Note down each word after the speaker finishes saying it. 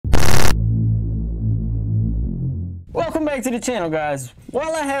Welcome back to the channel, guys.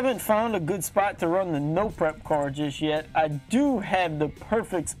 While I haven't found a good spot to run the no prep car just yet, I do have the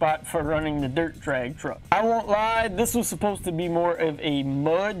perfect spot for running the dirt drag truck. I won't lie, this was supposed to be more of a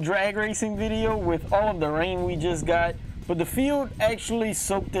mud drag racing video with all of the rain we just got, but the field actually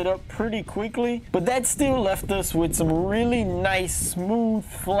soaked it up pretty quickly, but that still left us with some really nice, smooth,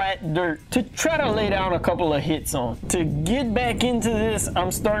 flat dirt to try to lay down a couple of hits on. To get back into this,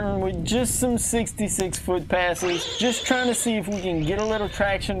 I'm starting with just some 66-foot passes, just trying to see if we can get a little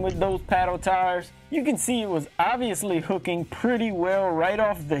traction with those paddle tires. You can see it was obviously hooking pretty well right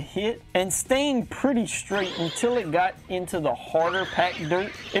off the hit and staying pretty straight until it got into the harder packed dirt.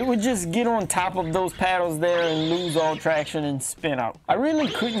 It would just get on top of those paddles there and lose all traction and spin out. I really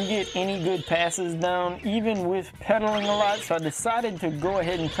couldn't get any good passes down even with pedaling a lot, so I decided to go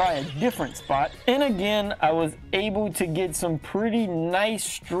ahead and try a different spot. And again, I was able to get some pretty nice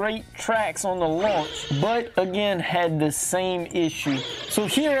straight tracks on the launch, but again had the same issue. So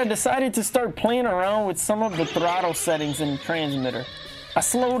here I decided to start playing around with some of the throttle settings in the transmitter. I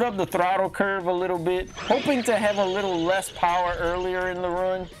slowed up the throttle curve a little bit, hoping to have a little less power earlier in the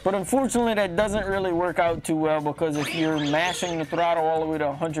run, but unfortunately that doesn't really work out too well because if you're mashing the throttle all the way to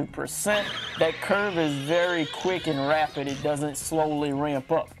 100%, that curve is very quick and rapid. It doesn't slowly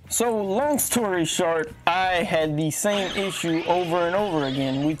ramp up. So long story short, I had the same issue over and over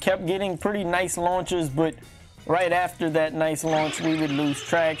again. We kept getting pretty nice launches, but right after that nice launch, we would lose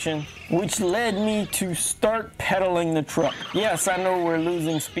traction, which led me to start pedaling the truck. Yes, I know we're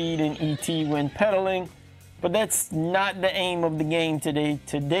losing speed in ET when pedaling, but that's not the aim of the game today.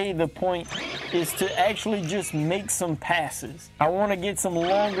 Today, the point is to actually just make some passes. I want to get some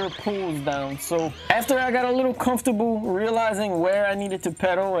longer pulls down. So after I got a little comfortable realizing where I needed to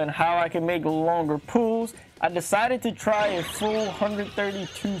pedal and how I can make longer pulls, I decided to try a full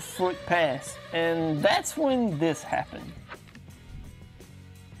 132-foot pass, and that's when this happened.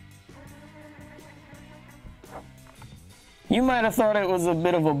 You might have thought it was a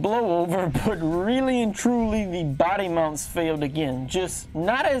bit of a blowover, but really and truly the body mounts failed again, just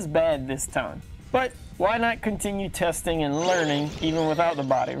not as bad this time. But why not continue testing and learning even without the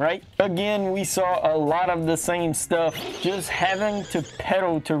body, right? Again, we saw a lot of the same stuff, just having to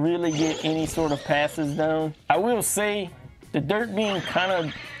pedal to really get any sort of passes down. I will say, the dirt being kind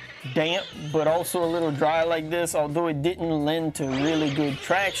of damp but also a little dry like this, although it didn't lend to really good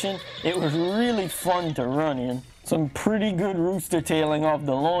traction, it was really fun to run in. Some pretty good rooster tailing off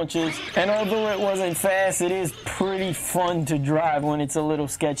the launches, and although it wasn't fast, it is pretty fun to drive when it's a little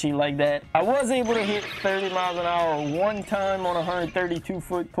sketchy like that. I was able to hit 30 miles an hour one time on a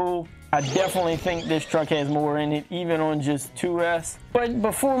 132-foot pull. I definitely think this truck has more in it, even on just 2S. But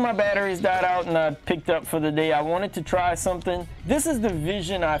before my batteries died out and I picked up for the day, I wanted to try something. This is the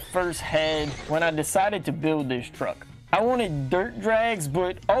vision I first had when I decided to build this truck. I wanted dirt drags,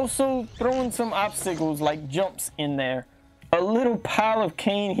 but also throwing some obstacles like jumps in there. A little pile of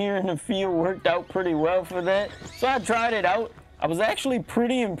cane here in the field worked out pretty well for that, so I tried it out. I was actually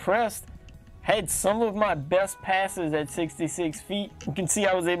pretty impressed. Had some of my best passes at 66 feet. You can see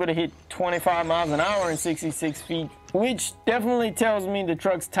I was able to hit 25 miles an hour in 66 feet, which definitely tells me the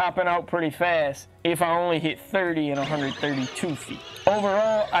truck's topping out pretty fast if I only hit 30 and 132 feet.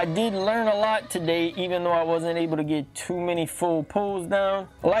 Overall, I did learn a lot today, even though I wasn't able to get too many full pulls down,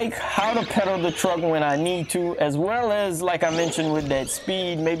 like how to pedal the truck when I need to, as well as, like I mentioned with that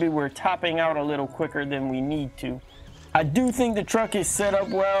speed, maybe we're topping out a little quicker than we need to. I do think the truck is set up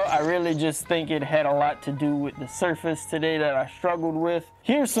well. I really just think it had a lot to do with the surface today that I struggled with.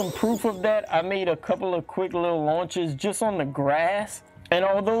 Here's some proof of that. I made a couple of quick little launches just on the grass, and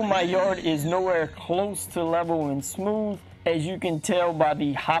although my yard is nowhere close to level and smooth, as you can tell by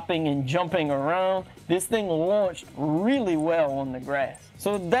the hopping and jumping around, this thing launched really well on the grass.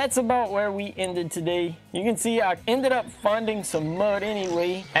 So that's about where we ended today. You can see I ended up finding some mud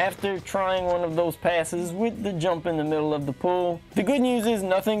anyway after trying one of those passes with the jump in the middle of the pool. The good news is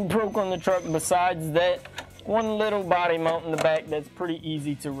nothing broke on the truck besides that one little body mount in the back that's pretty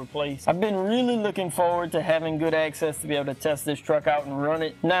easy to replace. I've been really looking forward to having good access to be able to test this truck out and run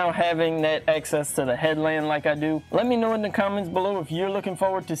it. Now having that access to the headland like I do. Let me know in the comments below if you're looking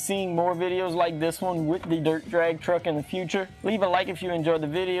forward to seeing more videos like this one with the dirt drag truck in the future. Leave a like if you enjoyed the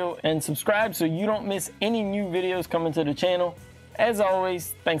video and subscribe so you don't miss any new videos coming to the channel. As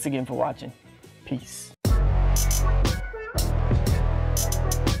always, thanks again for watching. Peace.